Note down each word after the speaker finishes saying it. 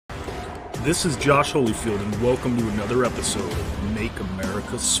This is Josh Holyfield, and welcome to another episode of Make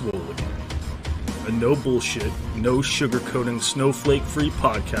America Swole Again. A no bullshit, no sugarcoating, snowflake-free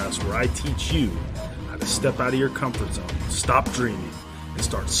podcast where I teach you how to step out of your comfort zone, stop dreaming, and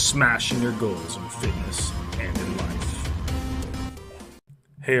start smashing your goals in fitness and in life.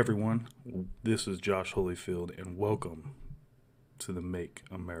 Hey everyone, this is Josh Holyfield, and welcome to the Make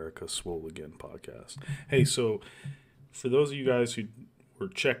America Swole Again podcast. Hey, so for those of you guys who were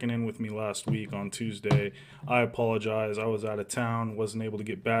checking in with me last week on Tuesday, I apologize. I was out of town, wasn't able to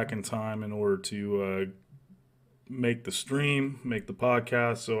get back in time in order to make the stream, make the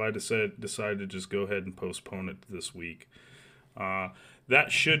podcast, so I decided to just go ahead and postpone it this week.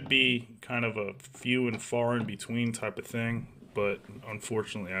 That should be kind of a few and far in between type of thing, but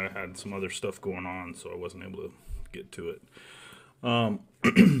unfortunately I had some other stuff going on, so I wasn't able to get to it.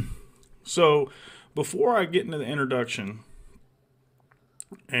 So before I get into the introduction,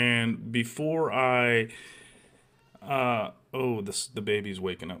 and before I, the baby's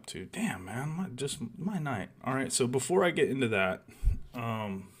waking up too. Damn, man, my night. All right, so before I get into that,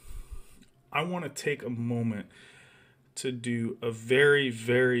 I want to take a moment to do a very,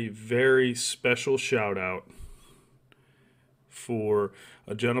 very, very special shout out for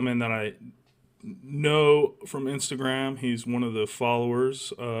a gentleman that I know from Instagram. He's one of the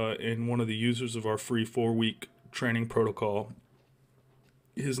followers and one of the users of our free 4-week training protocol.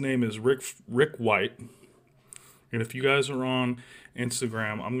 His name is Rick White, and if you guys are on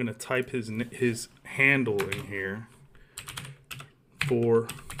Instagram, I'm gonna type his handle in here for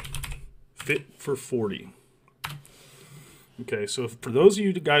Fit for 40. Okay, so for those of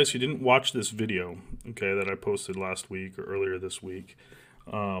you guys who didn't watch this video, okay, that I posted last week or earlier this week,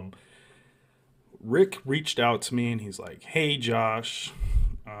 Rick reached out to me and he's like, "Hey Josh,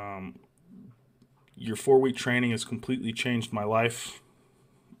 your 4-week training has completely changed my life.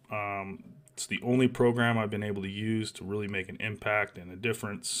 It's the only program I've been able to use to really make an impact and a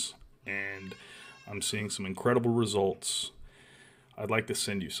difference, and I'm seeing some incredible results. I'd like to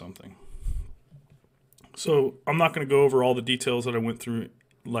send you something." So I'm not going to go over all the details that I went through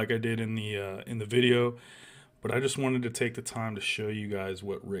like I did in the video, but I just wanted to take the time to show you guys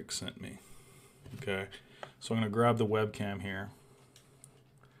what Rick sent me. Okay, so I'm going to grab the webcam here,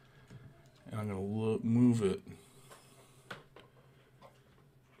 and I'm going to move it.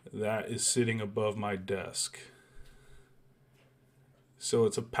 That is sitting above my desk. So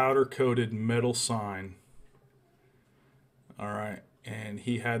it's a powder-coated metal sign. All right, and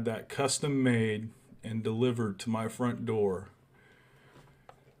he had that custom made and delivered to my front door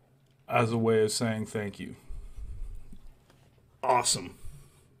as a way of saying thank you. Awesome.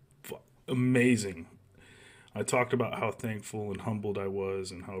 Amazing. I talked about how thankful and humbled I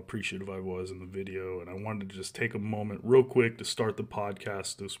was and how appreciative I was in the video, and I wanted to just take a moment real quick to start the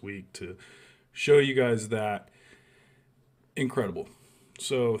podcast this week to show you guys that. Incredible.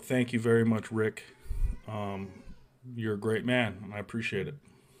 So thank you very much, Rick. You're a great man, and I appreciate it.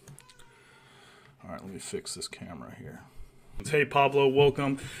 All right, let me fix this camera here. Hey, Pablo,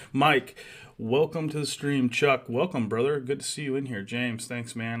 welcome. Mike, welcome to the stream. Chuck, welcome, brother. Good to see you in here. James,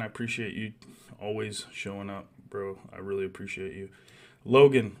 thanks, man. I appreciate you always showing up, bro. I really appreciate you.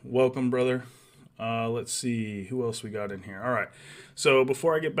 Logan, welcome, brother. Let's see who else we got in here. All right, so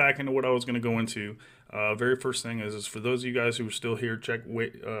before I get back into what I was going to go into, very first thing is for those of you guys who are still here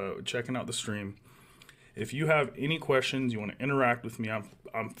checking out the stream, if you have any questions, you want to interact with me,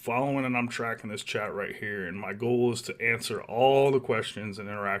 I'm following and I'm tracking this chat right here, and my goal is to answer all the questions and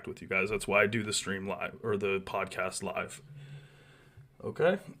interact with you guys. That's why I do the stream live, or the podcast live.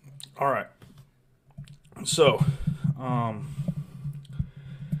 Okay? All right. So, I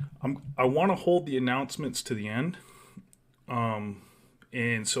want to hold the announcements to the end.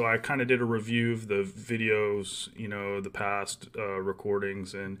 And so I kind of did a review of the videos, the past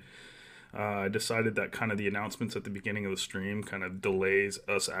recordings, and I decided that kind of the announcements at the beginning of the stream kind of delays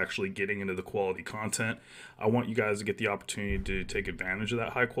us actually getting into the quality content. I want you guys to get the opportunity to take advantage of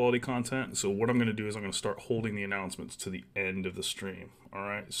that high quality content. So what I'm going to do is I'm going to start holding the announcements to the end of the stream. All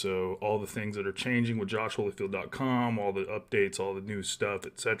right. So all the things that are changing with joshholyfield.com, all the updates, all the new stuff,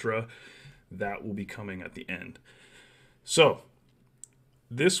 etc., that will be coming at the end. So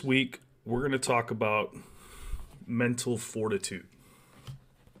this week we're going to talk about mental fortitude.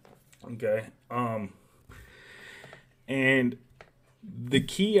 Okay. And the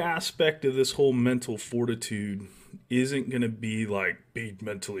key aspect of this whole mental fortitude isn't going to be like be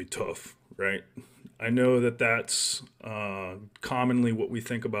mentally tough, right? I know that that's commonly what we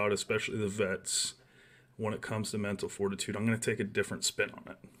think about, especially the vets, when it comes to mental fortitude. I'm going to take a different spin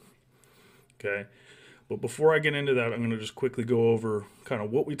on it. Okay. But before I get into that, I'm going to just quickly go over kind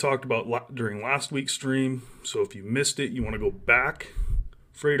of what we talked about during last week's stream. So if you missed it, you want to go back.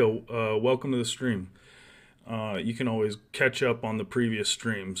 Fredo, welcome to the stream. You can always catch up on the previous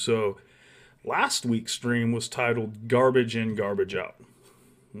stream. So last week's stream was titled Garbage In, Garbage Out.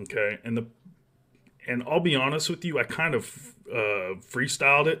 Okay, and I'll be honest with you, I kind of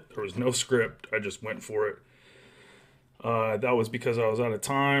freestyled it. There was no script. I just went for it. That was because I was out of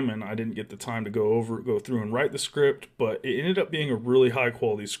time and I didn't get the time to go through and write the script. But it ended up being a really high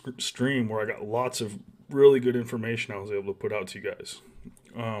quality stream where I got lots of really good information I was able to put out to you guys.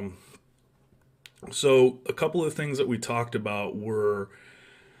 So a couple of things that we talked about were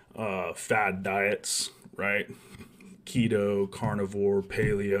fad diets, right? Keto, carnivore,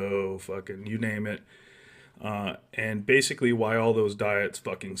 paleo, fucking you name it. And basically why all those diets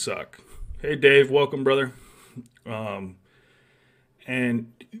fucking suck. Hey Dave, welcome brother.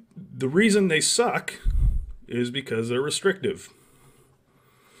 And the reason they suck is because they're restrictive.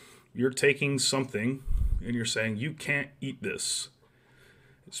 You're taking something and you're saying you can't eat this.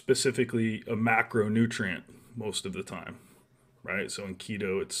 Specifically a macronutrient most of the time, right? So in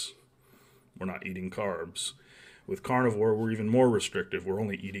keto, we're not eating carbs. With carnivore, we're even more restrictive. We're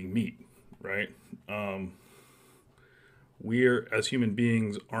only eating meat, right? We're, as human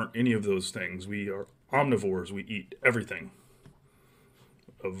beings, aren't any of those things. We are omnivores. We eat everything.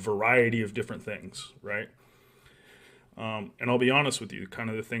 A variety of different things, right? And I'll be honest with you, kind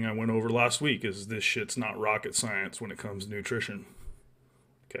of the thing I went over last week is this shit's not rocket science when it comes to nutrition.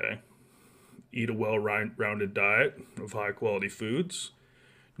 Okay? Eat a well-rounded diet of high-quality foods.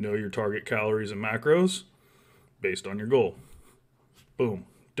 Know your target calories and macros based on your goal. Boom.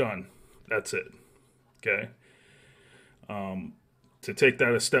 Done. That's it. Okay? To take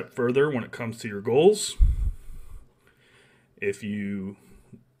that a step further when it comes to your goals, if you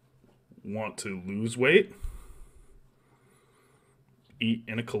want to lose weight, eat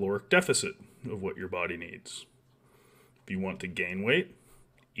in a caloric deficit of what your body needs. If you want to gain weight,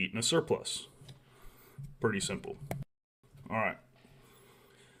 eat in a surplus. Pretty simple. All right.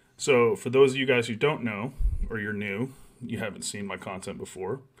 So for those of you guys who don't know, or you're new, you haven't seen my content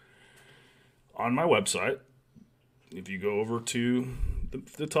before, on my website, if you go over to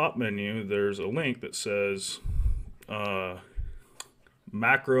the top menu, there's a link that says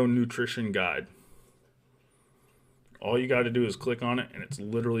Macro Nutrition Guide. All you got to do is click on it, and it's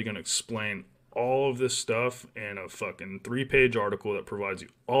literally going to explain all of this stuff in a fucking 3-page article that provides you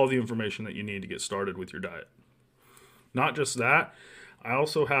all the information that you need to get started with your diet. Not just that, I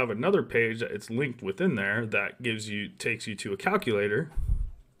also have another page that it's linked within there that takes you to a calculator.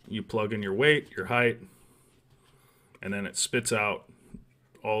 You plug in your weight, your height, and then it spits out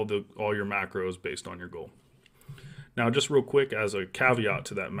all your macros based on your goal. Now, just real quick, as a caveat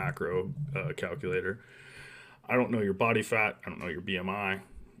to that macro calculator, I don't know your body fat. I don't know your BMI.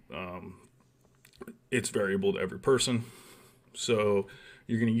 It's variable to every person. So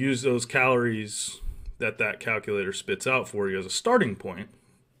you're going to use those calories that calculator spits out for you as a starting point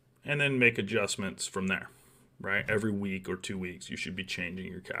and then make adjustments from there, right? Every week or 2 weeks, you should be changing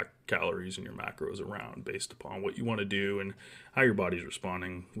your calories and your macros around based upon what you want to do and how your body's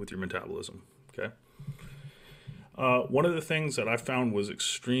responding with your metabolism, okay? One of the things that I found was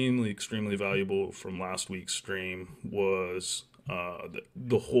extremely, extremely valuable from last week's stream was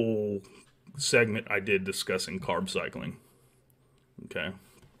the whole segment I did discussing carb cycling. Okay.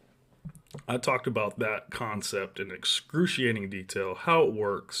 I talked about that concept in excruciating detail, how it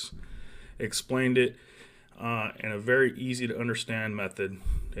works, explained it in a very easy to understand method.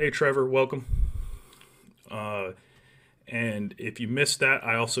 Hey, Trevor, welcome. And if you missed that,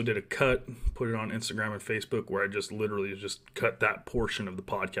 I also did a cut, put it on Instagram and Facebook, where I just literally cut that portion of the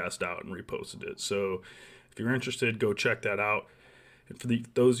podcast out and reposted it. So if you're interested, go check that out. And for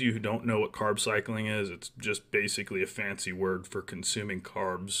those of you who don't know what carb cycling is, it's just basically a fancy word for consuming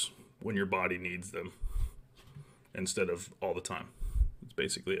carbs when your body needs them instead of all the time. That's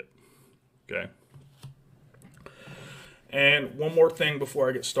basically it. Okay. And one more thing before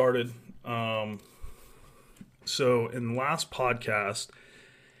I get started. So in the last podcast,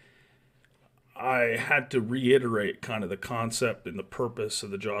 I had to reiterate kind of the concept and the purpose of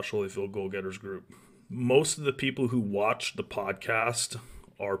the Josh Holyfield Goal Getters group. Most of the people who watch the podcast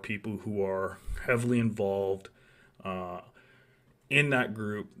are people who are heavily involved in that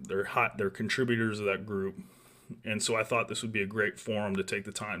group. They're contributors of that group. And so I thought this would be a great forum to take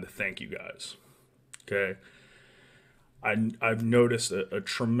the time to thank you guys. Okay. I've noticed a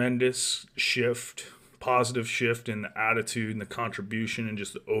tremendous positive shift in the attitude and the contribution and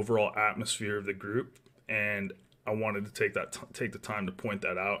just the overall atmosphere of the group. And I wanted to take the time to point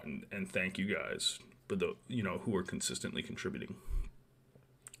that out and thank you guys but who are consistently contributing.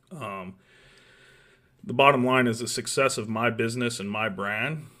 The bottom line is the success of my business and my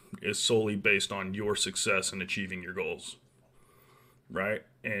brand is solely based on your success in achieving your goals, right?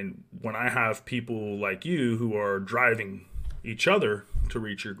 And when I have people like you who are driving each other to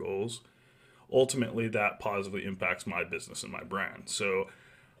reach your goals, ultimately that positively impacts my business and my brand. So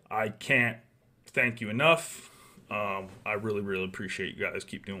I can't thank you enough. I really, really appreciate you guys.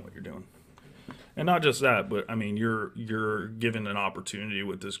 Keep doing what you're doing. And not just that, but I mean, you're given an opportunity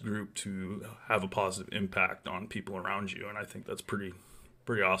with this group to have a positive impact on people around you, and I think that's pretty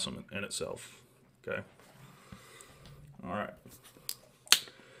awesome in itself. Okay. All right.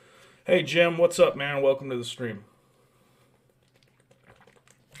 Hey Jim, what's up, man? Welcome to the stream.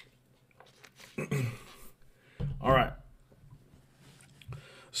 All right.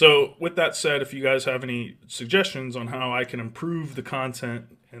 So with that said, if you guys have any suggestions on how I can improve the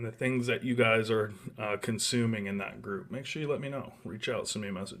content and the things that you guys are consuming in that group, make sure you let me know. Reach out, send me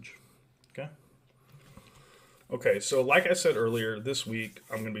a message. Okay? Okay, so like I said earlier, this week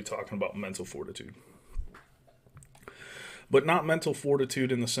I'm going to be talking about mental fortitude. But not mental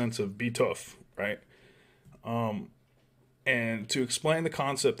fortitude in the sense of be tough, right? And to explain the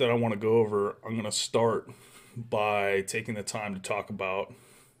concept that I want to go over, I'm going to start by taking the time to talk about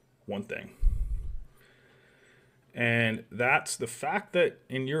one thing. And that's the fact that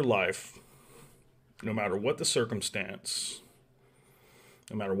in your life, no matter what the circumstance,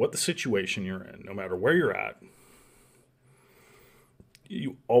 no matter what the situation you're in, no matter where you're at,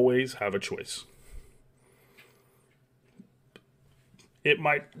 you always have a choice. It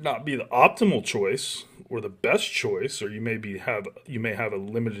might not be the optimal choice or the best choice, or you may have a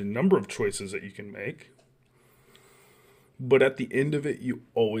limited number of choices that you can make. But at the end of it, you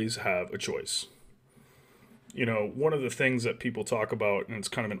always have a choice. You know, one of the things that people talk about, and it's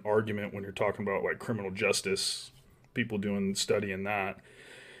kind of an argument when you're talking about like criminal justice, people doing study in that,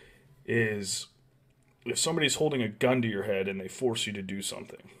 is if somebody's holding a gun to your head and they force you to do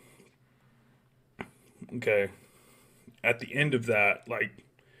something, okay, at the end of that, like,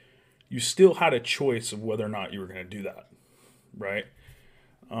 you still had a choice of whether or not you were going to do that, right?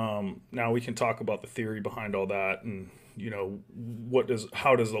 Now we can talk about the theory behind all that, and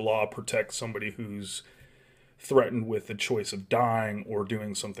how does the law protect somebody who's threatened with the choice of dying or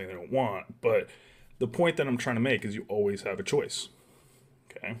doing something they don't want? But the point that I'm trying to make is you always have a choice,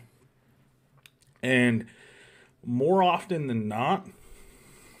 okay? And more often than not,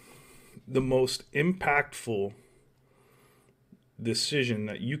 the most impactful decision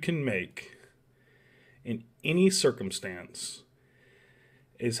that you can make in any circumstance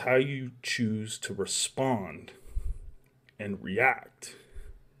is how you choose to respond and react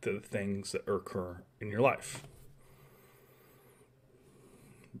to the things that occur in your life.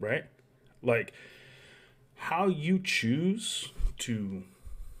 Right? Like, how you choose to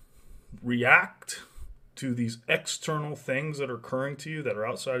react to these external things that are occurring to you that are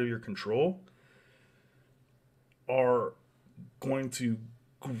outside of your control are going to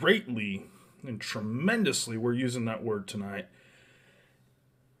greatly and tremendously, we're using that word tonight,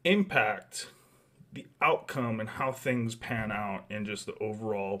 impact the outcome and how things pan out and just the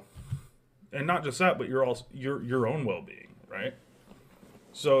overall, and not just that, but your own well-being, right?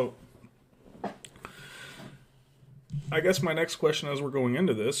 So I guess my next question as we're going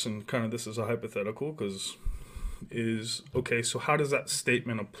into this, and kind of this is a hypothetical, is okay, so how does that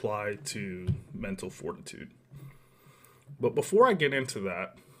statement apply to mental fortitude? But before I get into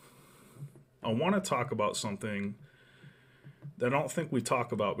that, I want to talk about something that I don't think we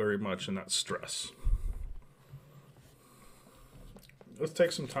talk about very much, and that's stress. Let's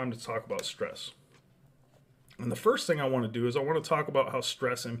take some time to talk about stress. And the first thing I want to do is I want to talk about how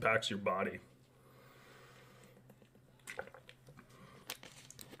stress impacts your body.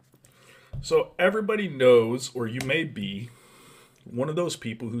 So everybody knows, or you may be, one of those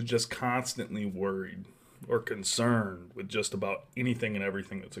people who's just constantly worried or concerned with just about anything and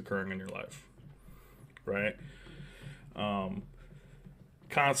everything that's occurring in your life, right?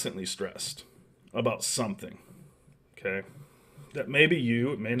 Constantly stressed about something, okay? That may be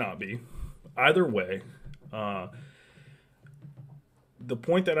you, it may not be. Either way, the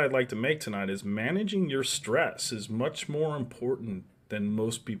point that I'd like to make tonight is managing your stress is much more important than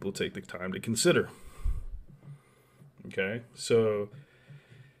most people take the time to consider. Okay, so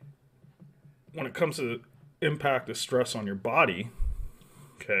when it comes to the impact of stress on your body,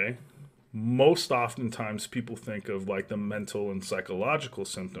 okay, most oftentimes people think of like the mental and psychological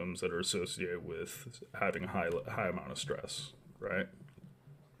symptoms that are associated with having a high amount of stress, right?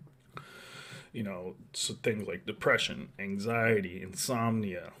 You know, so things like depression, anxiety,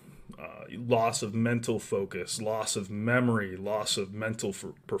 insomnia, loss of mental focus, loss of memory, loss of mental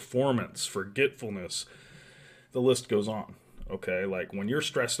performance, forgetfulness. The list goes on. Okay, like when you're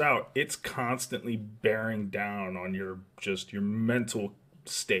stressed out, it's constantly bearing down on your mental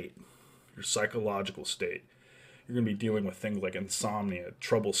state, your psychological state. You're going to be dealing with things like insomnia,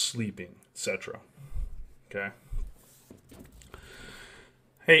 trouble sleeping, etc. Okay.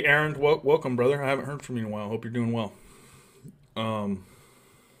 Hey, Aaron, welcome, brother. I haven't heard from you in a while. Hope you're doing well.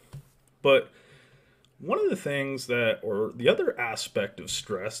 But one of the things or the other aspect of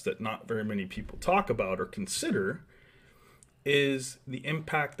stress that not very many people talk about or consider is the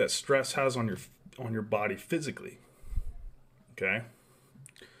impact that stress has on your body physically. Okay.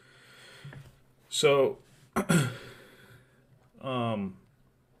 So,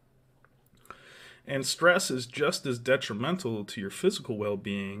 and stress is just as detrimental to your physical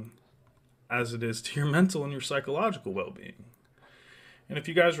well-being as it is to your mental and your psychological well-being. And if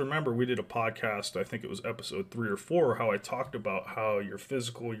you guys remember, we did a podcast, I think it was episode 3 or 4, how I talked about how your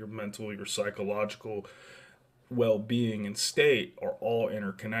physical, your mental, your psychological well-being and state are all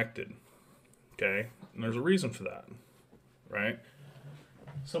interconnected. Okay? And there's a reason for that, right?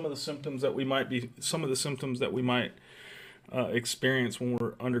 Some of the symptoms that we might experience when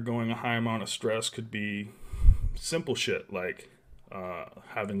we're undergoing a high amount of stress could be simple shit like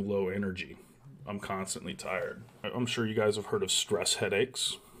having low energy. I'm constantly tired. I'm sure you guys have heard of stress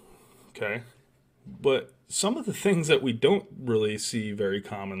headaches. Okay? But some of the things that we don't really see very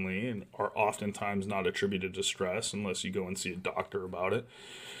commonly and are oftentimes not attributed to stress unless you go and see a doctor about it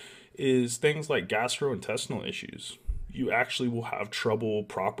is things like gastrointestinal issues. You actually will have trouble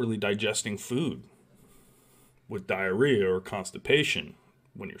properly digesting food with diarrhea or constipation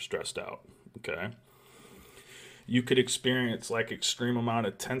when you're stressed out. Okay? You could experience like extreme amount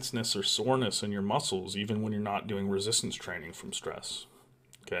of tenseness or soreness in your muscles even when you're not doing resistance training from stress.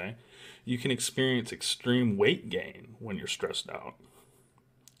 Okay? You can experience extreme weight gain when you're stressed out.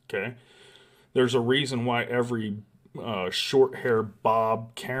 Okay? There's a reason why every short hair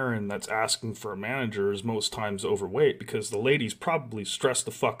Bob Karen that's asking for a manager is most times overweight, because the lady's probably stressed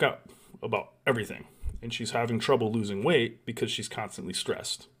the fuck up about everything. And she's having trouble losing weight because she's constantly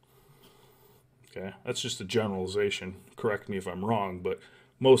stressed. Okay? That's just a generalization. Correct me if I'm wrong, but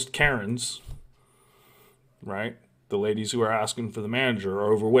most Karens, right? The ladies who are asking for the manager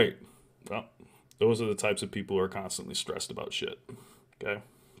are overweight. Well, those are the types of people who are constantly stressed about shit. Okay?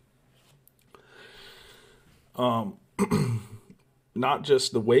 Not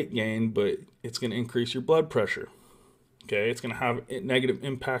just the weight gain, but it's going to increase your blood pressure. Okay? It's going to have a negative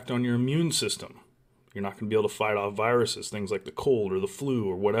impact on your immune system. You're not going to be able to fight off viruses, things like the cold or the flu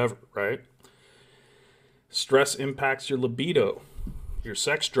or whatever, right? Stress impacts your libido, your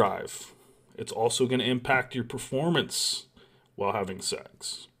sex drive. It's also going to impact your performance while having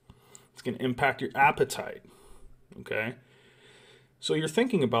sex. It's going to impact your appetite, okay? So you're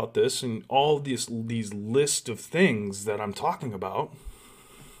thinking about this and all these list of things that I'm talking about,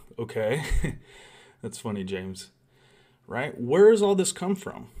 okay? That's funny, James, right? Where does all this come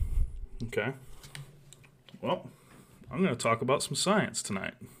from, okay? Well, I'm going to talk about some science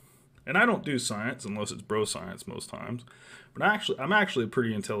tonight. And I don't do science unless it's bro science most times. But I'm actually a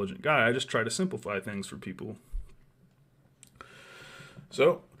pretty intelligent guy. I just try to simplify things for people.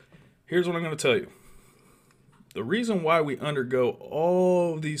 So, here's what I'm going to tell you. The reason why we undergo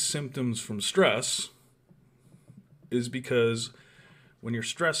all these symptoms from stress is because when you're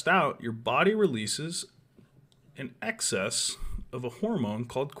stressed out, your body releases an excess of a hormone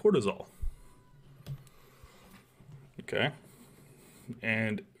called cortisol. Okay?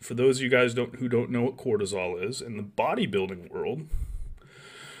 And for those of you guys who don't know what cortisol is, in the bodybuilding world,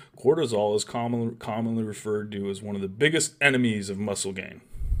 cortisol is commonly referred to as one of the biggest enemies of muscle gain.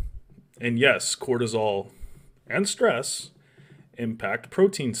 And yes, cortisol and stress impact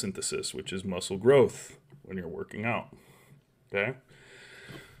protein synthesis, which is muscle growth when you're working out. Okay?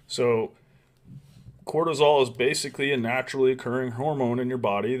 So cortisol is basically a naturally occurring hormone in your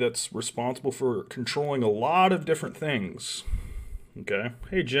body that's responsible for controlling a lot of different things. Okay?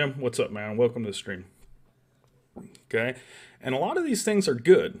 Hey, Jim, what's up, man? Welcome to the stream. Okay? And a lot of these things are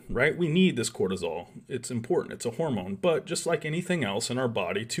good, right? We need this cortisol. It's important. It's a hormone. But just like anything else in our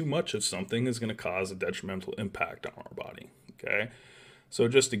body, too much of something is going to cause a detrimental impact on our body. Okay? So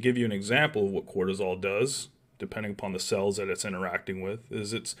just to give you an example of what cortisol does, depending upon the cells that it's interacting with,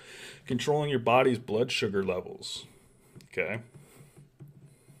 is it's controlling your body's blood sugar levels. Okay?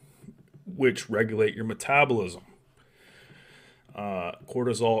 Which regulate your metabolism.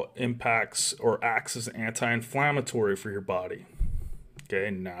 Cortisol impacts or acts as anti-inflammatory for your body. Okay,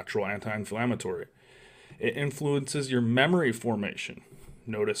 natural anti-inflammatory. It influences your memory formation.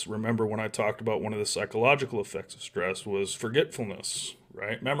 Remember when I talked about one of the psychological effects of stress was forgetfulness,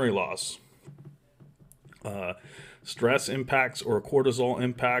 right? Memory loss. Stress impacts, or cortisol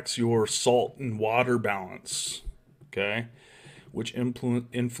impacts, your salt and water balance, okay? Which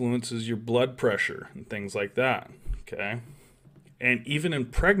influences your blood pressure and things like that, okay? And even in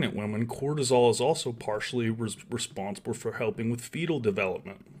pregnant women, cortisol is also partially responsible for helping with fetal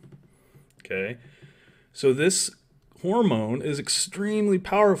development, okay? So this hormone is extremely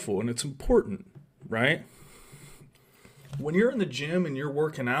powerful and it's important, right? When you're in the gym and you're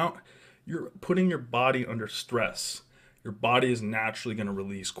working out, you're putting your body under stress. Your body is naturally going to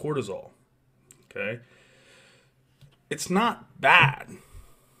release cortisol, okay? It's not bad.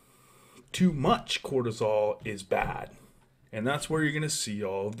 Too much cortisol is bad. And that's where you're going to see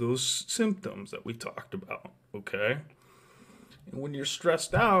all of those symptoms that we talked about, okay? And when you're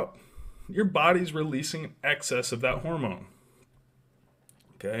stressed out, your body's releasing excess of that hormone,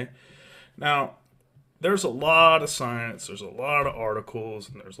 okay? Now, there's a lot of science, there's a lot of articles,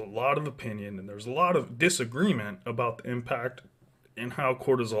 and there's a lot of opinion, and there's a lot of disagreement about the impact and how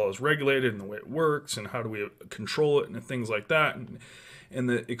cortisol is regulated and the way it works and how do we control it and things like that. And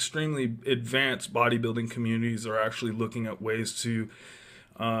the extremely advanced bodybuilding communities are actually looking at ways to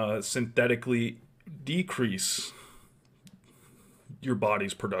synthetically decrease your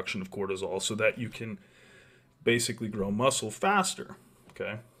body's production of cortisol so that you can basically grow muscle faster,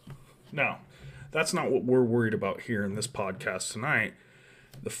 okay? Now, that's not what we're worried about here in this podcast tonight.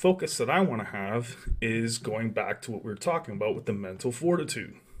 The focus that I want to have is going back to what we were talking about with the mental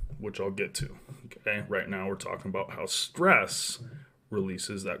fortitude, which I'll get to, okay? Right now we're talking about how stress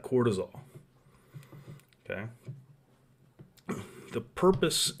releases that cortisol, okay? The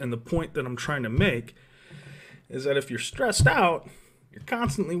purpose and the point that I'm trying to make is that if you're stressed out, you're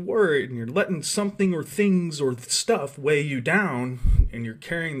constantly worried and you're letting something or things or stuff weigh you down and you're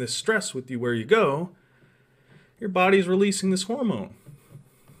carrying this stress with you where you go, your body's releasing this hormone.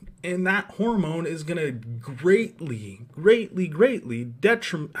 And that hormone is going to greatly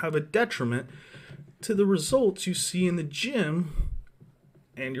have a detriment to the results you see in the gym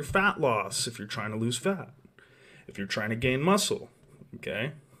and your fat loss if you're trying to lose fat, if you're trying to gain muscle,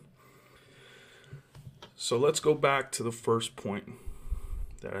 okay? So let's go back to the first point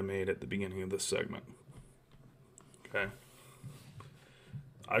that I made at the beginning of this segment. Okay.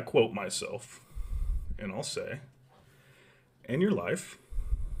 I quote myself, and I'll say, in your life,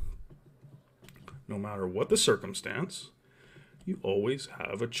 no matter what the circumstance, you always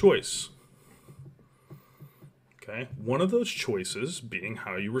have a choice. Okay? One of those choices being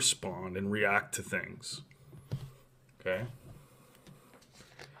how you respond and react to things. Okay?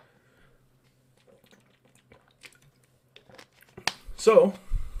 So,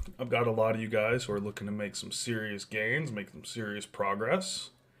 I've got a lot of you guys who are looking to make some serious gains, make some serious progress.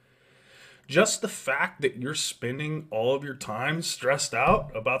 Just the fact that you're spending all of your time stressed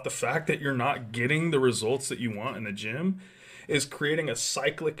out about the fact that you're not getting the results that you want in the gym is creating a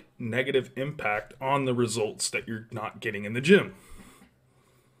cyclic negative impact on the results that you're not getting in the gym.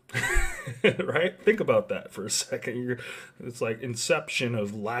 Right? Think about that for a second. It's like inception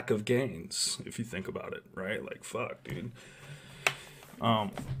of lack of gains, if you think about it, right? Like, fuck, dude.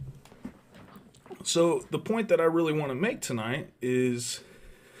 So the point that I really want to make tonight is,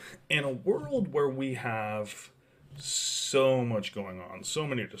 in a world where we have so much going on, so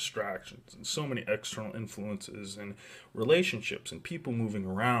many distractions and so many external influences and relationships and people moving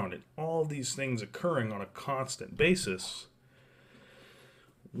around and all these things occurring on a constant basis,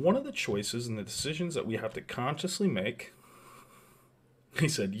 one of the choices and the decisions that we have to consciously make, he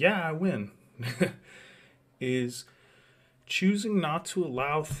said, yeah, I win, is choosing not to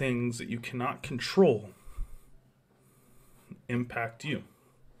allow things that you cannot control impact you.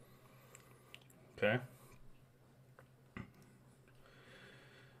 Okay?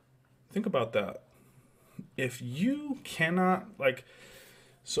 Think about that. If you cannot,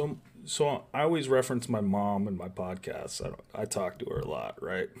 so I always reference my mom in my podcasts. I talk to her a lot,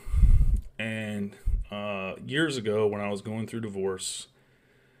 right? And years ago when I was going through divorce,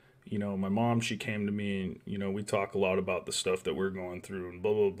 my mom, she came to me and, we talk a lot about the stuff that we're going through and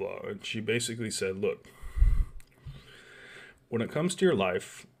blah, blah, blah. And she basically said, look, when it comes to your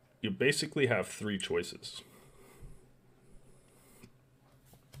life, you basically have three choices.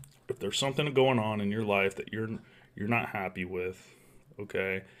 If there's something going on in your life that you're not happy with,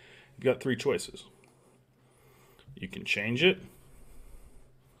 okay, you got three choices. You can change it,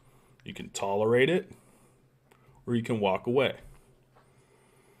 you can tolerate it, or you can walk away.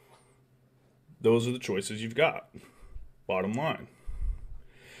 Those are the choices you've got. Bottom line.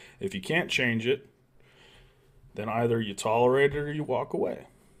 If you can't change it, then either you tolerate it or you walk away.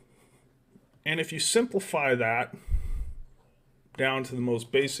 And if you simplify that down to the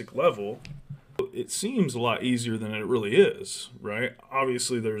most basic level, it seems a lot easier than it really is, right?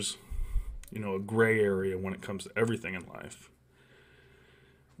 Obviously, there's, a gray area when it comes to everything in life.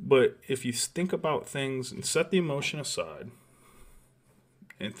 But if you think about things and set the emotion aside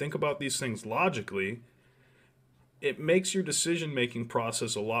and think about these things logically, it makes your decision-making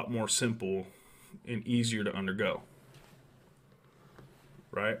process a lot more simple and easier to undergo,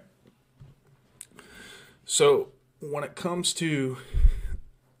 right? So when it comes to,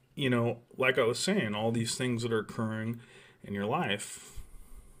 like I was saying, all these things that are occurring in your life,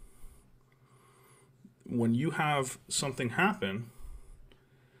 when you have something happen,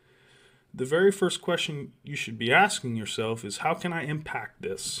 the very first question you should be asking yourself is, how can I impact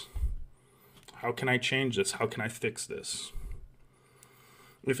this? How can I change this? How can I fix this?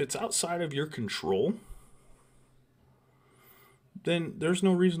 If it's outside of your control, then there's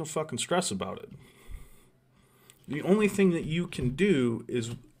no reason to fucking stress about it. The only thing that you can do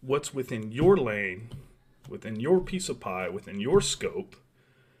is what's within your lane, within your piece of pie, within your scope,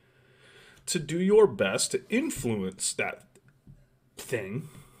 to do your best to influence that thing.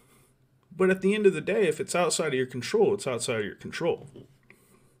 But at the end of the day, if it's outside of your control, it's outside of your control.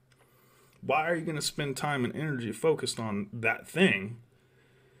 Why are you going to spend time and energy focused on that thing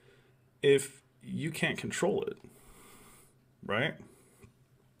if you can't control it? Right?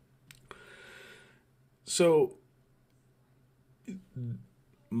 So,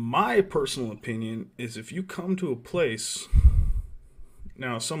 my personal opinion is, if you come to a place,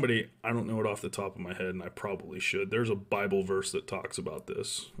 now somebody, I don't know it off the top of my head, and I probably should. There's a Bible verse that talks about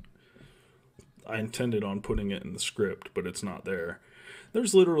this. I intended on putting it in the script, but it's not there.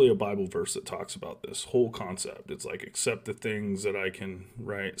 There's literally a Bible verse that talks about this whole concept. It's like, accept the things that I can,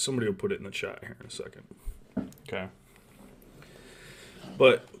 right? Somebody will put it in the chat here in a second. Okay.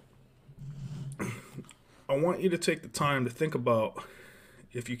 But I want you to take the time to think about,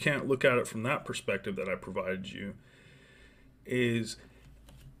 if you can't look at it from that perspective that I provided you, is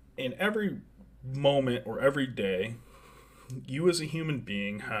in every moment or every day, you as a human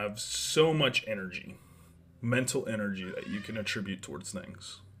being have so much energy, mental energy, that you can attribute towards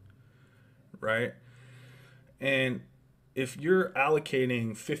things, right? And if you're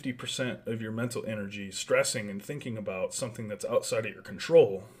allocating 50% of your mental energy stressing and thinking about something that's outside of your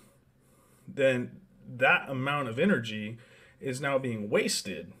control, then that amount of energy is now being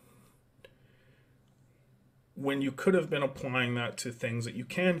wasted when you could have been applying that to things that you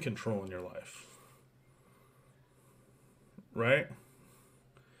can control in your life. Right?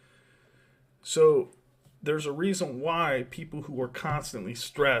 So there's a reason why people who are constantly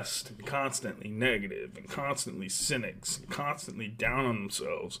stressed and constantly negative and constantly cynics and constantly down on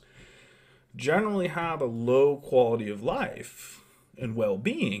themselves generally have a low quality of life and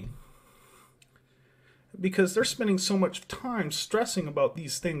well-being, because they're spending so much time stressing about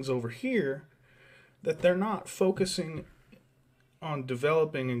these things over here that they're not focusing on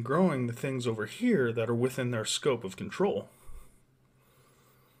developing and growing the things over here that are within their scope of control.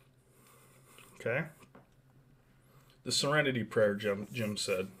 Okay? The Serenity Prayer, Jim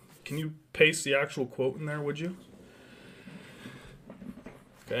said. Can you paste the actual quote in there, would you?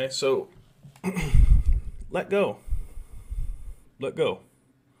 Okay, so let go. Let go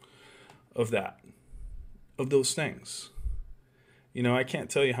of that, of those things. I can't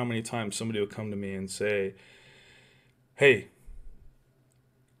tell you how many times somebody will come to me and say, hey,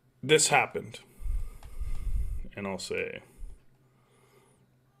 this happened. And I'll say,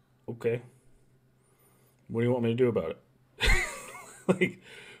 okay, what do you want me to do about it? Like,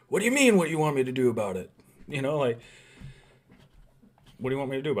 what do you mean, what you want me to do about it? What do you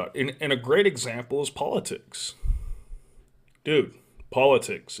want me to do about it? And a great example is politics. Dude,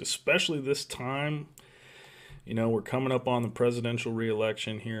 politics, especially this time. We're coming up on the presidential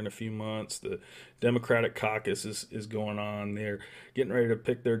re-election here in a few months. The Democratic caucus is going on. They're getting ready to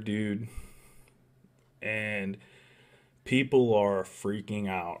pick their dude. And people are freaking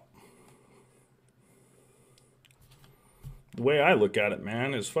out. The way I look at it,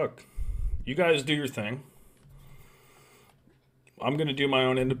 man, is fuck. You guys do your thing. I'm going to do my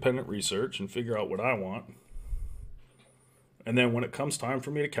own independent research and figure out what I want. And then when it comes time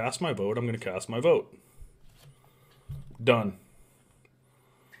for me to cast my vote, I'm going to cast my vote. Done.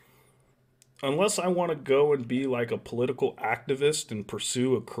 Unless I want to go and be like a political activist and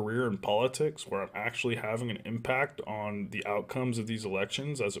pursue a career in politics where I'm actually having an impact on the outcomes of these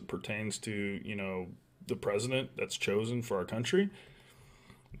elections as it pertains to, the president that's chosen for our country,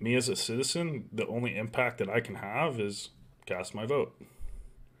 me as a citizen, the only impact that I can have is cast my vote.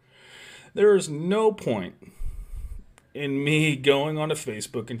 There is no point in me going onto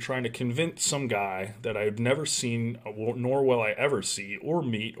Facebook and trying to convince some guy that I've never seen, nor will I ever see or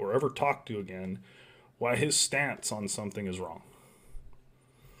meet or ever talk to again, why his stance on something is wrong.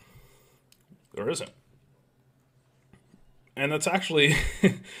 There isn't. And that's actually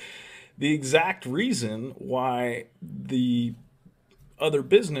the exact reason why the other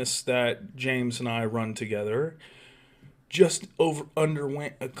business that James and I run together just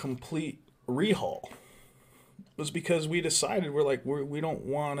underwent a complete rehaul. It was because we decided we don't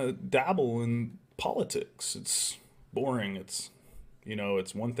want to dabble in politics. It's boring. It's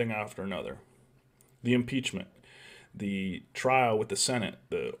one thing after another. The impeachment, the trial with the Senate,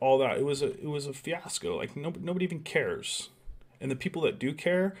 all that. It was a fiasco. Like nobody even cares. And the people that do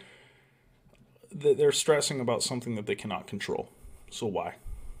care, they're stressing about something that they cannot control. So why?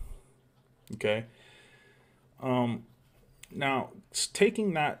 Okay. Now,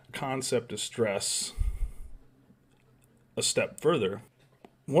 taking that concept of stress a step further,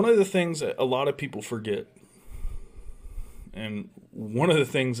 one of the things that a lot of people forget, and one of the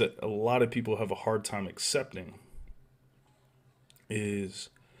things that a lot of people have a hard time accepting, is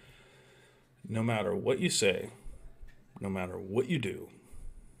no matter what you say, no matter what you do,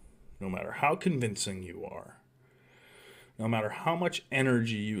 no matter how convincing you are, no matter how much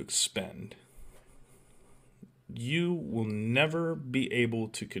energy you expend, you will never be able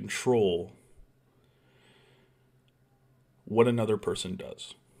to control what another person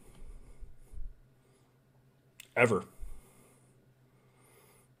does. Ever.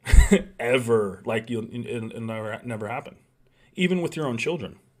 Ever. Like it'll never happen. Even with your own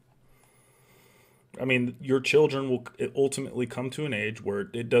children. I mean, your children will ultimately come to an age where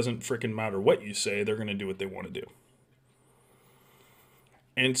it doesn't freaking matter what you say, they're going to do what they want to do.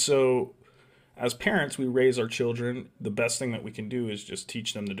 And so, as parents, we raise our children. The best thing that we can do is just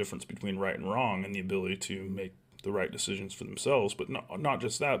teach them the difference between right and wrong and the ability to make the right decisions for themselves. But not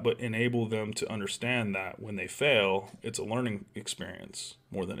just that, but enable them to understand that when they fail, it's a learning experience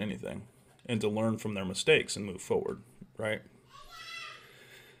more than anything. And to learn from their mistakes and move forward, right?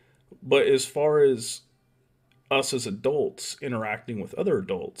 But as far as us as adults interacting with other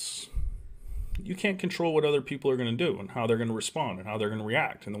adults, you can't control what other people are going to do and how they're going to respond and how they're going to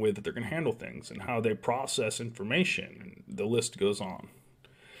react and the way that they're going to handle things and how they process information. And the list goes on.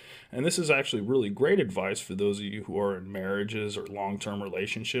 And this is actually really great advice for those of you who are in marriages or long-term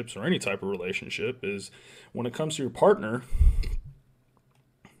relationships or any type of relationship, is when it comes to your partner,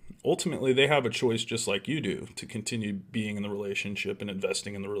 ultimately they have a choice just like you do to continue being in the relationship and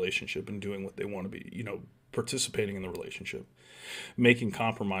investing in the relationship and doing what they want to be, participating in the relationship, making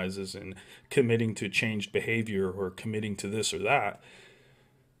compromises and committing to changed behavior or committing to this or that.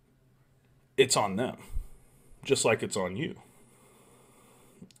 It's on them, just like it's on you.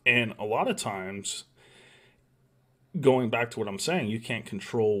 And a lot of times, going back to what I'm saying, you can't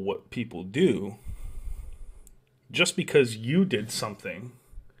control what people do. Just because you did something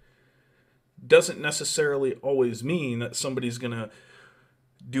doesn't necessarily always mean that somebody's going to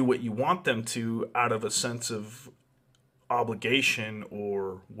do what you want them to out of a sense of obligation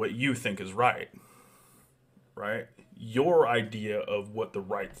or what you think is right. Right? Your idea of what the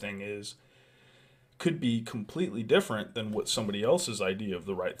right thing is could be completely different than what somebody else's idea of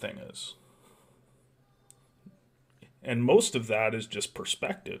the right thing is. And most of that is just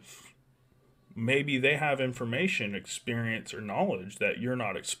perspective. Maybe they have information, experience, or knowledge that you're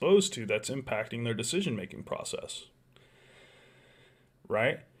not exposed to that's impacting their decision-making process.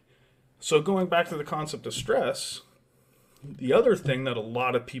 Right? So going back to the concept of stress, the other thing that a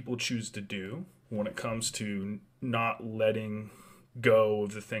lot of people choose to do when it comes to not letting go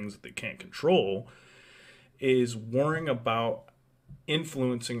of the things that they can't control is worrying about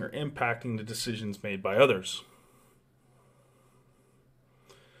influencing or impacting the decisions made by others.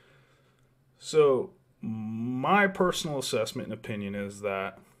 So my personal assessment and opinion is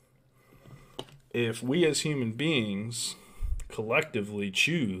that if we as human beings collectively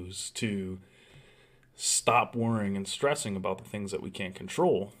choose to stop worrying and stressing about the things that we can't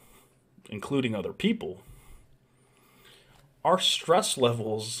control, including other people, our stress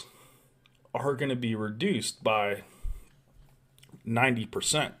levels are going to be reduced by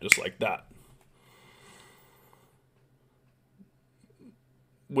 90%, just like that.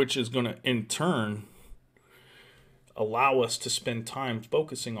 Which is going to, in turn, allow us to spend time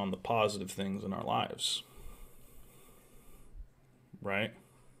focusing on the positive things in our lives. Right?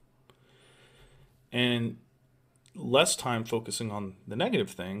 And less time focusing on the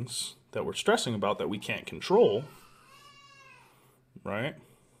negative things that we're stressing about that we can't control. Right?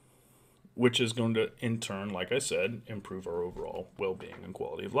 Which is going to, in turn, like I said, improve our overall well-being and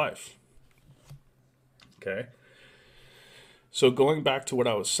quality of life. Okay? So going back to what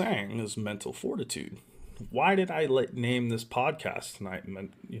I was saying is mental fortitude. Why did I name this podcast tonight,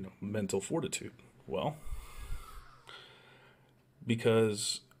 mental fortitude? Well,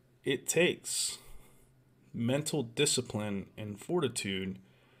 because it takes mental discipline and fortitude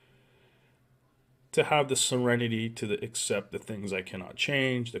to have the serenity to accept the things I cannot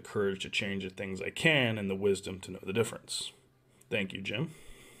change, the courage to change the things I can, and the wisdom to know the difference. Thank you, Jim.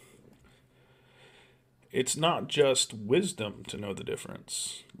 It's not just wisdom to know the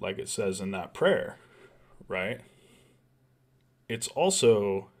difference, like it says in that prayer, right? It's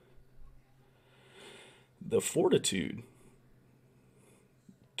also the fortitude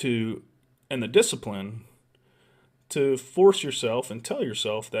and the discipline to force yourself and tell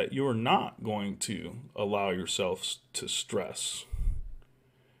yourself that you're not going to allow yourself to stress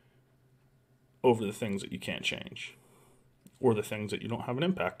over the things that you can't change or the things that you don't have an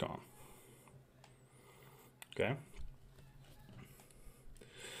impact on. Okay?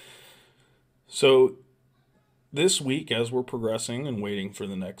 So this week, as we're progressing and waiting for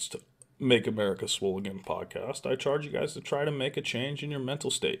the next Make America Swole Again podcast, I charge you guys to try to make a change in your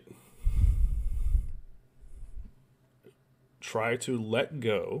mental state. Try to let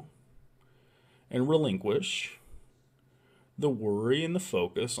go and relinquish the worry and the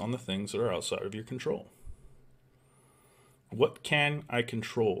focus on the things that are outside of your control. What can I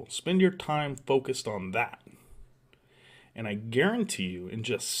control? Spend your time focused on that. And I guarantee you, in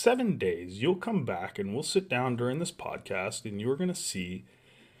just 7 days, you'll come back and we'll sit down during this podcast and you're going to see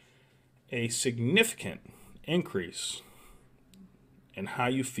a significant increase in how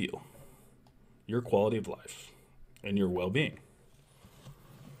you feel, your quality of life, and your well-being.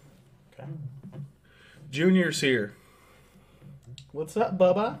 Okay. Junior's here. What's up,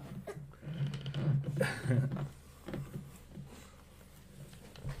 Bubba?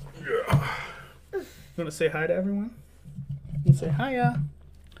 You want to say hi to everyone? You say hiya.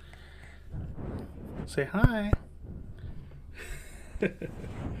 Say hi.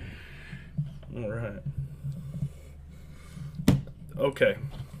 All right. Okay.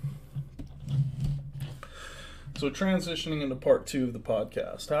 So transitioning into part 2 of the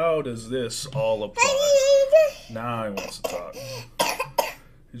podcast, how does this all apply? Now he wants to talk.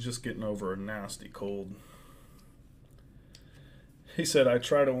 He's just getting over a nasty cold. He said, I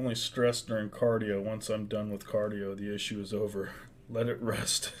try to only stress during cardio. Once I'm done with cardio, the issue is over. Let it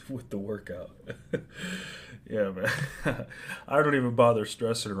rest with the workout. Yeah, man. I don't even bother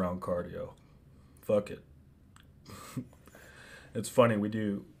stressing around cardio. Fuck it. It's funny, we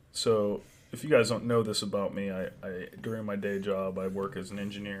do. So if you guys don't know this about me, I during my day job, I work as an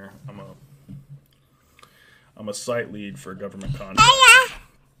engineer. I'm a site lead for a government contract.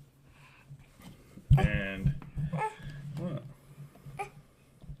 And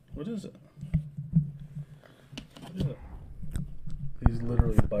what is it? What is it? He's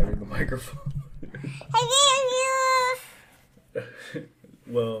literally biting the microphone.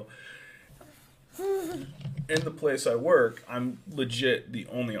 Well, in the place I work, I'm legit the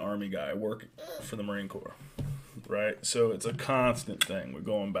only Army guy. I work for the Marine Corps, right? So it's a constant thing. We're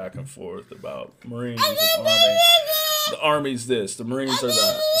going back and forth about Marines and Army. The Army's this, the Marines are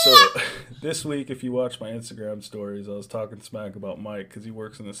that. So this week, if you watch my Instagram stories, I was talking smack about Mike because he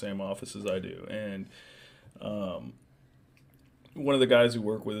works in the same office as I do. And one of the guys we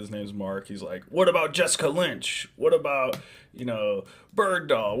work with, his name's Mark, he's like, what about Jessica Lynch? What about,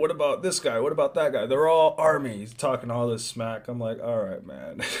 Bergdahl? What about this guy? What about that guy? They're all Army. He's talking all this smack. I'm like, all right,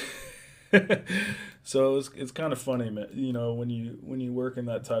 man. So it's kind of funny, man, when you work in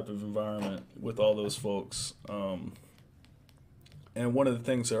that type of environment with all those folks. And one of the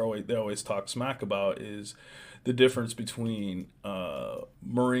things they always talk smack about is the difference between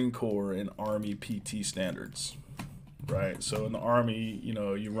Marine Corps and Army PT standards. Right, so in the Army,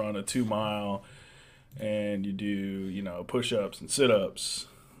 you run a 2 mile, and you do, push-ups and sit-ups,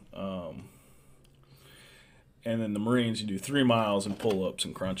 and then the Marines, you do 3 miles and pull-ups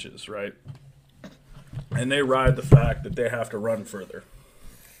and crunches, right? And they ride the fact that they have to run further.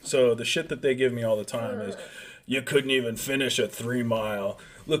 So the shit that they give me all the time is, you couldn't even finish a 3 mile.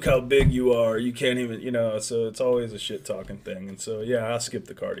 Look how big you are. You can't even, so it's always a shit-talking thing. And so, yeah, I'll skip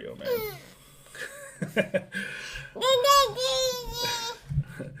the cardio, man.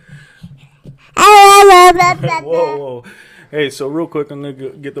 Whoa. Hey, so real quick, I'm going to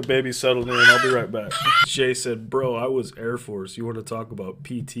get the baby settled in, and I'll be right back. Shay said, bro, I was Air Force. You want to talk about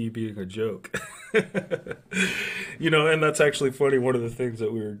PT being a joke? And that's actually funny. One of the things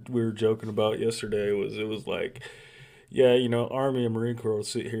that we were joking about yesterday was like, yeah, Army and Marine Corps will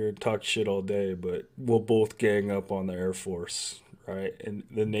sit here and talk shit all day, but we'll both gang up on the Air Force, right? And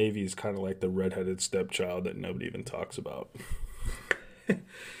the Navy is kind of like the redheaded stepchild that nobody even talks about.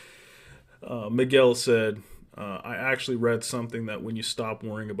 Miguel said, I actually read something that when you stop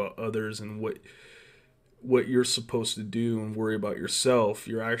worrying about others and what you're supposed to do and worry about yourself,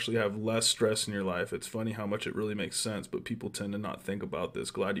 you actually have less stress in your life. It's funny how much it really makes sense, but people tend to not think about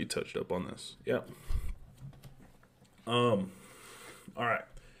this. Glad you touched up on this. Yeah. All right.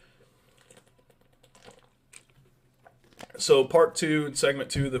 So part 2, segment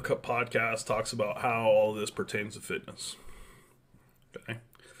 2 of the podcast talks about how all this pertains to fitness. Okay.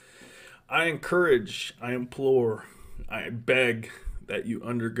 I encourage, I implore, I beg that you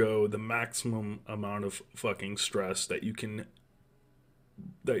undergo the maximum amount of fucking stress that your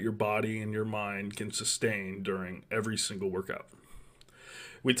body and your mind can sustain during every single workout.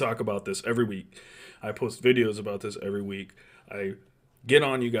 We talk about this every week. I post videos about this every week. I get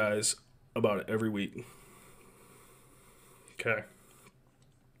on you guys about it every week. Okay.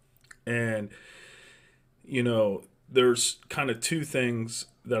 And, there's kind of 2 things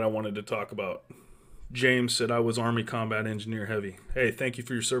that I wanted to talk about. James said, I was Army Combat Engineer Heavy. Hey, thank you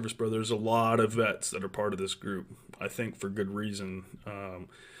for your service, brother. There's a lot of vets that are part of this group. I think for good reason.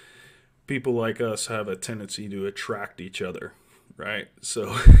 People like us have a tendency to attract each other, right?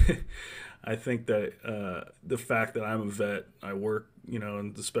 So I think that the fact that I'm a vet, I work,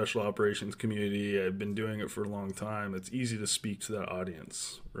 in the special operations community, I've been doing it for a long time. It's easy to speak to that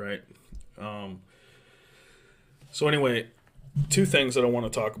audience, right? So anyway, 2 things that I want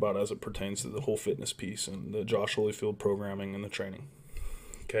to talk about as it pertains to the whole fitness piece and the Josh Holyfield programming and the training.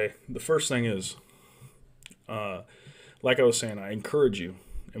 Okay, the first thing is, like I was saying, I implore you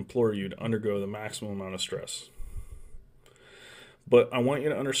to undergo the maximum amount of stress. But I want you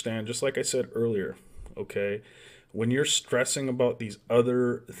to understand, just like I said earlier, okay, when you're stressing about these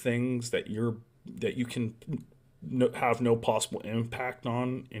other things that you can have no possible impact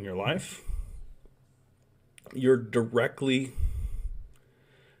on in your life, you're directly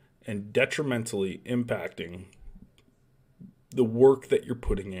and detrimentally impacting the work that you're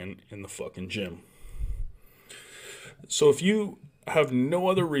putting in the fucking gym. So if you have no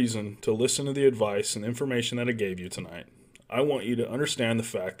other reason to listen to the advice and information that I gave you tonight, I want you to understand the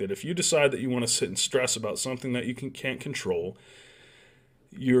fact that if you decide that you want to sit and stress about something that you can't control,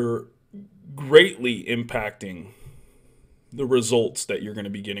 you're greatly impacting the results that you're going to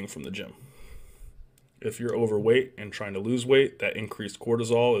be getting from the gym. If you're overweight and trying to lose weight, that increased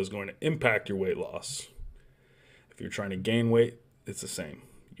cortisol is going to impact your weight loss. If you're trying to gain weight, it's the same.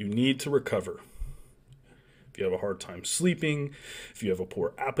 You need to recover. If you have a hard time sleeping, if you have a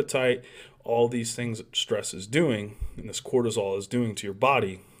poor appetite, all these things that stress is doing, and this cortisol is doing to your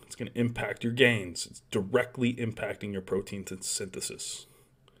body, it's going to impact your gains. It's directly impacting your protein synthesis.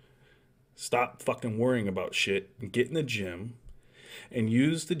 Stop fucking worrying about shit and get in the gym and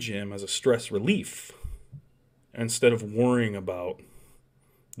use the gym as a stress relief instead of worrying about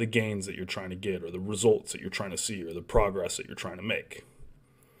the gains that you're trying to get or the results that you're trying to see or the progress that you're trying to make.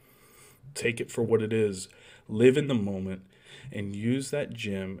 Take it for what it is. Live in the moment and use that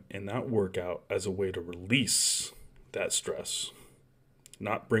gym and that workout as a way to release that stress,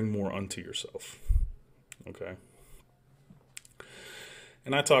 not bring more unto yourself. Okay?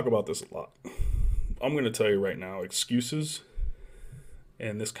 And I talk about this a lot. I'm going to tell you right now, excuses,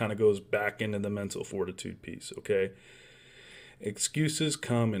 and this kind of goes back into the mental fortitude piece, okay? Excuses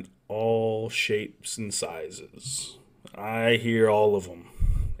come in all shapes and sizes. I hear all of them.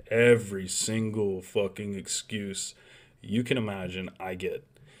 Every single fucking excuse you can imagine, I get.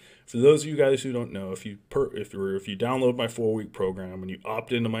 For those of you guys who don't know, if you download my 4-week program and you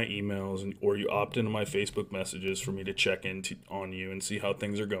opt into my emails or you opt into my Facebook messages for me to check in on you and see how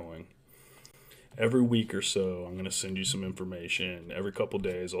things are going, every week or so, I'm going to send you some information. Every couple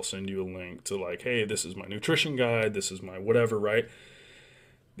days, I'll send you a link to like, hey, this is my nutrition guide. This is my whatever, right?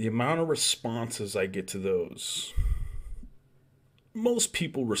 The amount of responses I get to those, most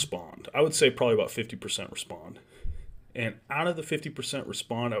people respond. I would say probably about 50% respond. And out of the 50%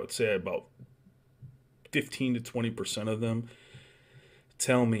 respond, I would say about 15 to 20% of them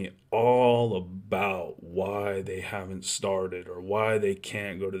tell me all about why they haven't started or why they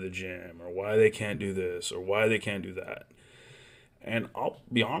can't go to the gym or why they can't do this or why they can't do that. And I'll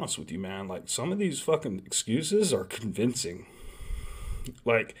be honest with you, man, like some of these fucking excuses are convincing.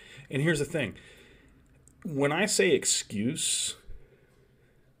 Like, and here's the thing. When I say excuse,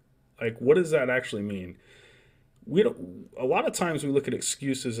 like what does that actually mean? A lot of times we look at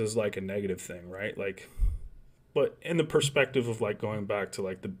excuses as like a negative thing, right? Like, but in the perspective of like going back to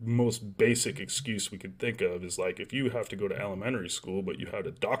like the most basic excuse we could think of is like if you have to go to elementary school but you had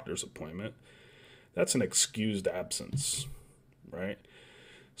a doctor's appointment, that's an excused absence, right?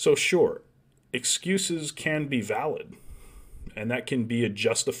 So sure, excuses can be valid, and that can be a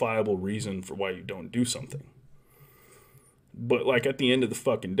justifiable reason for why you don't do something. But like at the end of the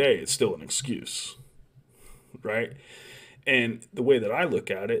fucking day, it's still an excuse, right? And the way that I look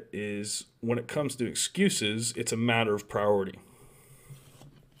at it is when it comes to excuses, it's a matter of priority.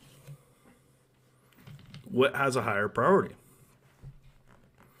 What has a higher priority?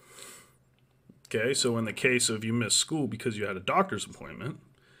 Okay, so in the case of you missed school because you had a doctor's appointment,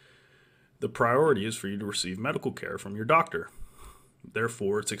 the priority is for you to receive medical care from your doctor.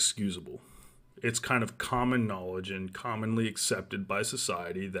 Therefore, it's excusable. It's kind of common knowledge and commonly accepted by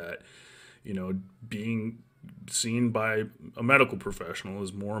society that, being seen by a medical professional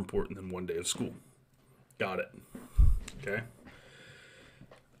is more important than one day of school. Got it. Okay.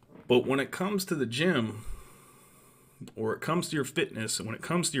 But when it comes to the gym, or it comes to your fitness, and when it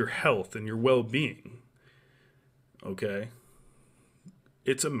comes to your health and your well-being, okay,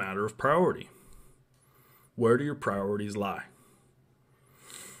 it's a matter of priority. Where do your priorities lie?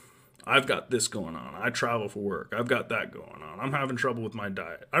 I've got this going on. I travel for work. I've got that going on. I'm having trouble with my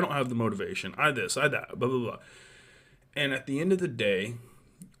diet. I don't have the motivation. I this, I that, blah, blah, blah. And at the end of the day,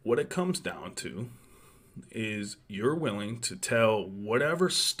 what it comes down to is you're willing to tell whatever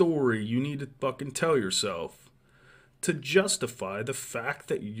story you need to fucking tell yourself to justify the fact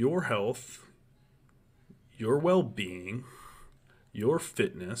that your health, your well-being, your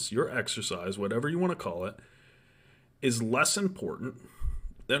fitness, your exercise, whatever you want to call it, is less important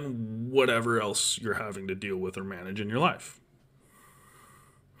than whatever else you're having to deal with or manage in your life.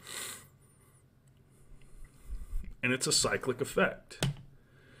 And it's a cyclic effect.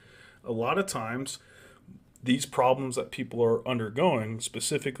 A lot of times, these problems that people are undergoing,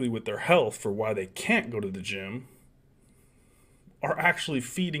 specifically with their health for why they can't go to the gym, are actually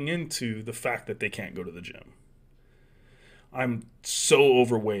feeding into the fact that they can't go to the gym. I'm so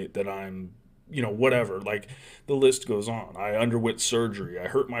overweight that I'm, whatever. Like, the list goes on. I underwent surgery. I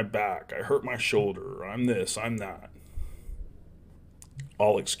hurt my back. I hurt my shoulder. I'm this. I'm that.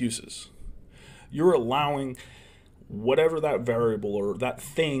 All excuses. You're allowing whatever that variable or that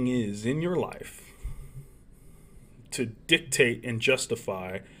thing is in your life to dictate and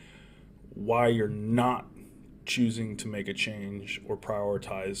justify why you're not choosing to make a change or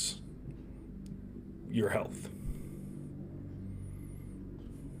prioritize your health.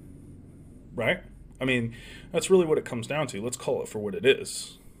 Right? I mean, that's really what it comes down to. Let's call it for what it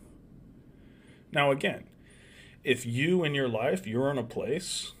is. Now, again, if you in your life, you're in a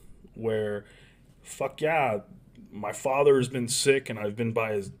place where, fuck yeah, my father has been sick and I've been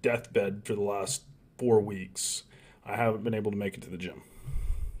by his deathbed for the last 4 weeks. I haven't been able to make it to the gym.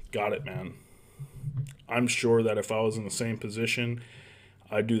 Got it, man. I'm sure that if I was in the same position,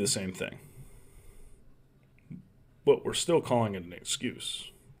 I'd do the same thing. But we're still calling it an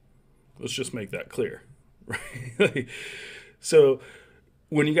excuse. Let's just make that clear, right? So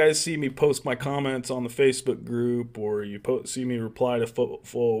when you guys see me post my comments on the Facebook group, or you see me reply to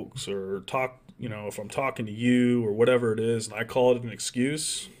folks, or talk, if I'm talking to you or whatever it is, and I call it an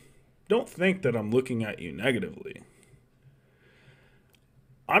excuse, don't think that I'm looking at you negatively.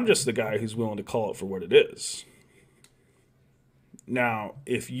 I'm just the guy who's willing to call it for what it is. Now,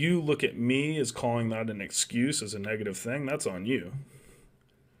 if you look at me as calling that an excuse, as a negative thing, that's on you.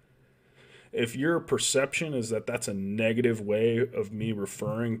 If your perception is that that's a negative way of me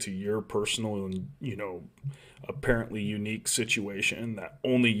referring to your personal and, apparently unique situation that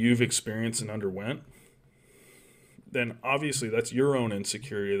only you've experienced and underwent, then obviously that's your own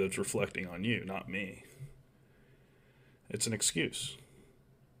insecurity that's reflecting on you, not me. It's an excuse.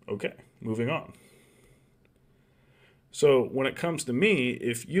 Okay, moving on. So when it comes to me,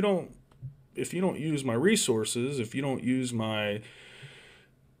 if you don't use my resources, if you don't use my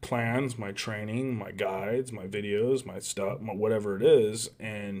plans, my training, my guides, my videos, my stuff, whatever it is,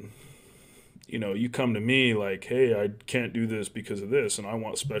 and you come to me like, hey, I can't do this because of this and I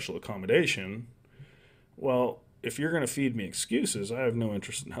want special accommodation. Well, if you're going to feed me excuses, I have no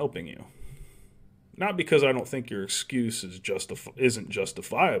interest in helping you. Not because I don't think your excuse isn't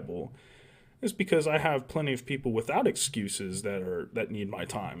justifiable. It's because I have plenty of people without excuses that need my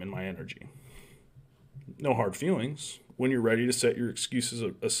time and my energy. No hard feelings. When you're ready to set your excuses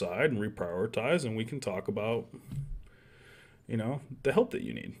aside and reprioritize, and we can talk about, the help that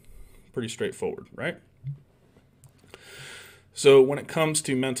you need. Pretty straightforward, right? So when it comes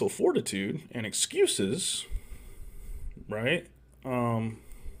to mental fortitude and excuses, right,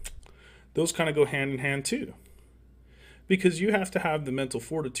 those kind of go hand in hand too. Because you have to have the mental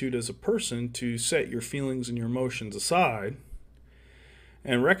fortitude as a person to set your feelings and your emotions aside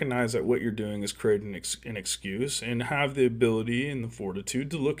and recognize that what you're doing is creating an excuse, and have the ability and the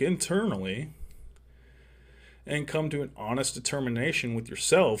fortitude to look internally and come to an honest determination with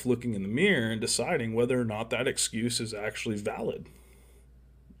yourself, looking in the mirror and deciding whether or not that excuse is actually valid,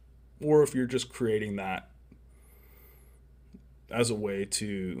 or if you're just creating that as a way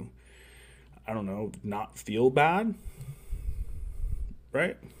to, I don't know, not feel bad,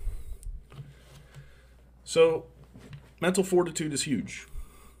 right? So mental fortitude is huge,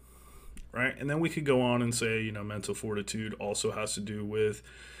 right? And then we could go on and say, mental fortitude also has to do with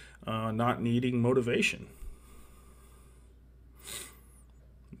not needing motivation.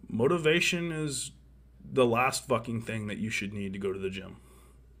 Motivation is the last fucking thing that you should need to go to the gym.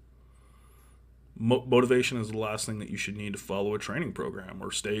 Motivation is the last thing that you should need to follow a training program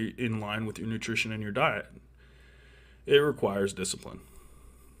or stay in line with your nutrition and your diet. It requires discipline.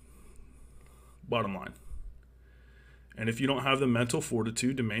 Bottom line. And if you don't have the mental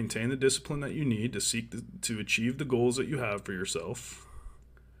fortitude to maintain the discipline that you need to achieve the goals that you have for yourself,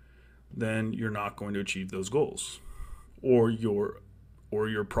 then you're not going to achieve those goals. Or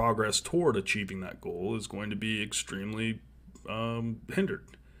your progress toward achieving that goal is going to be extremely hindered.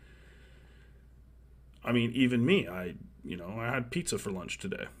 I mean, even me, I had pizza for lunch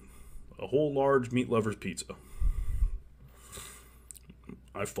today. A whole large meat lover's pizza.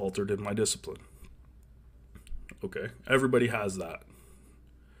 I faltered in my discipline. Okay, everybody has that.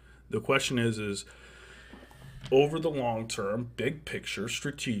 The question is over the long term, big picture,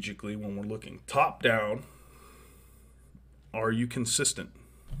 strategically, when we're looking top down, are you consistent?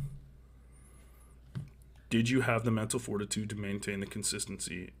 Did you have the mental fortitude to maintain the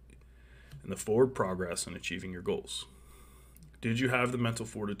consistency and the forward progress in achieving your goals? Did you have the mental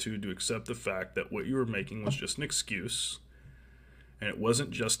fortitude to accept the fact that what you were making was just an excuse, and it wasn't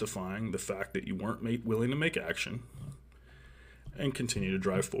justifying the fact that you weren't willing to make action and continue to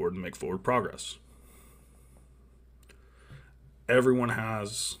drive forward and make forward progress? Everyone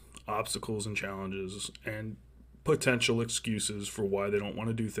has obstacles and challenges and potential excuses for why they don't want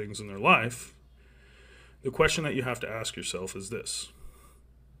to do things in their life. The question that you have to ask yourself is this.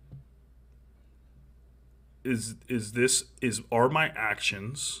 Are my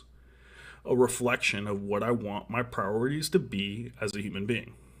actions a reflection of what I want my priorities to be as a human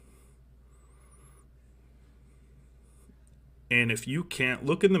being? And if you can't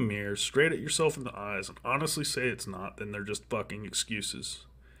look in the mirror straight at yourself in the eyes and honestly say it's not, then they're just fucking excuses.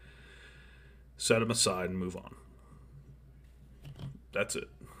 Set them aside and move on. That's it.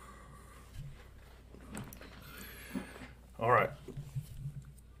 All right.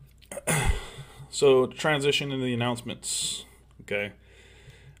 So transition into the announcements. Okay.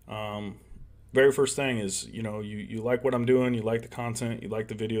 Very first thing is, you like what I'm doing, you like the content, you like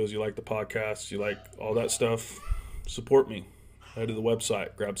the videos, you like the podcasts, you like all that stuff. Support me. Head to the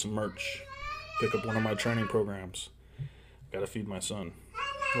website, grab some merch, pick up one of my training programs. Gotta feed my son.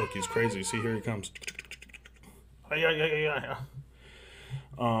 Look, he's crazy. See, here he comes.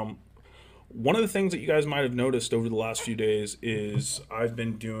 One of the things that you guys might have noticed over the last few days is I've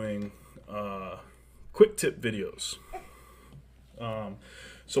been doing quick tip videos.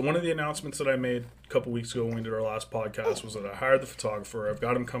 So one of the announcements that I made a couple weeks ago when we did our last podcast was that I hired the photographer. I've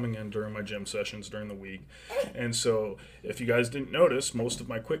got him coming in during my gym sessions during the week. And so if you guys didn't notice, most of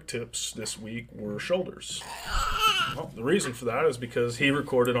my quick tips this week were shoulders. Well, the reason for that is because he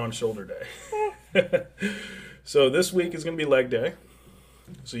recorded on shoulder day. So this week is going to be leg day.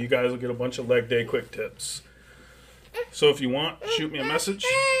 So you guys will get a bunch of leg day quick tips. So if you want, shoot me a message.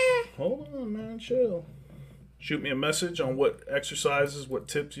 Hold on, man, chill. Shoot me a message on what exercises, what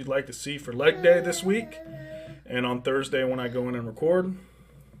tips you'd like to see for leg day this week. And on Thursday when I go in and record,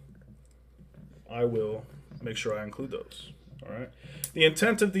 I will make sure I include those. All right. The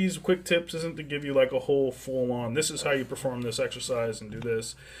intent of these quick tips isn't to give you like a whole full-on, this is how you perform this exercise and do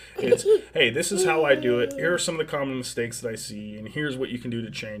this. It's, hey, this is how I do it. Here are some of the common mistakes that I see, and here's what you can do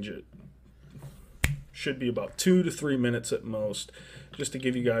to change it. Should be about 2 to 3 minutes at most, just to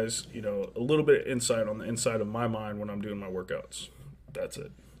give you guys, a little bit of insight on the inside of my mind when I'm doing my workouts. That's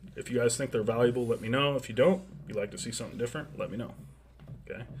it. If you guys think they're valuable, let me know. If you don't, if you'd like to see something different, let me know.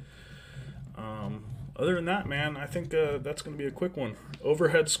 Okay. Other than that, man, I think that's going to be a quick one.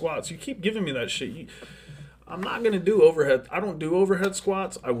 Overhead squats. You keep giving me that shit. I'm not going to do overhead. I don't do overhead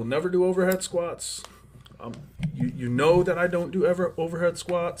squats. I will never do overhead squats. You know that I don't do overhead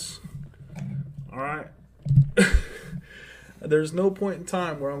squats. All right. There's no point in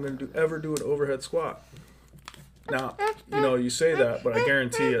time where I'm going to ever do an overhead squat. Now, you say that, but I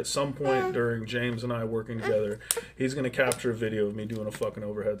guarantee at some point during James and I working together, he's going to capture a video of me doing a fucking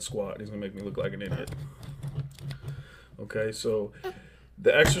overhead squat. He's going to make me look like an idiot. Okay, so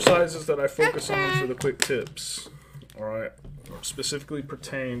The exercises that I focus on for the quick tips, all right, specifically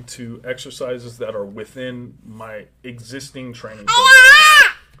pertain to exercises that are within my existing training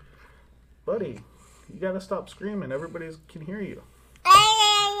program. Buddy, you gotta stop screaming. Everybody can hear you.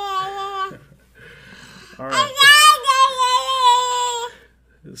 All right.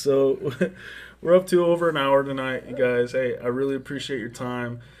 So we're up to over an hour tonight, you guys. Hey, I really appreciate your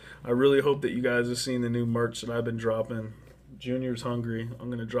time. I really hope that you guys have seen the new merch that I've been dropping. Junior's hungry. I'm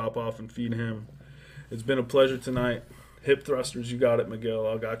going to drop off and feed him. It's been a pleasure tonight. Hip thrusters, you got it, Miguel.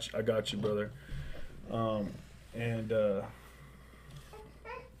 I got you, brother. We'll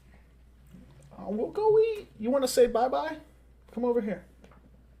go eat. You want to say bye-bye? Come over here.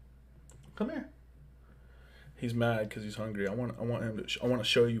 Come here. He's mad because he's hungry. I want to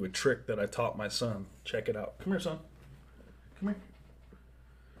show you a trick that I taught my son. Check it out. Come here, son. Come here.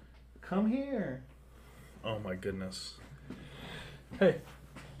 Come here. Oh my goodness. Hey,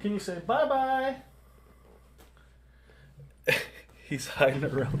 can you say bye-bye? He's hiding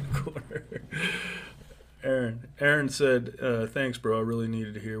around the corner. Aaron said, thanks, bro. I really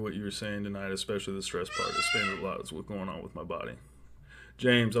needed to hear what you were saying tonight, especially the stress part. It's been a lot of what's going on with my body.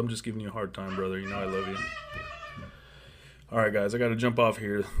 James, I'm just giving you a hard time, brother. You know I love you. All right, guys, I got to jump off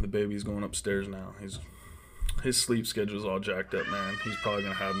here. The baby's going upstairs now. His sleep schedule's all jacked up, man. He's probably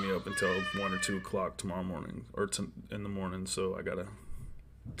going to have me up until 1 or 2 o'clock tomorrow morning, or in the morning, so I got to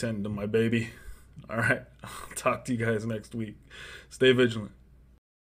tend to my baby. All right, I'll talk to you guys next week. Stay vigilant.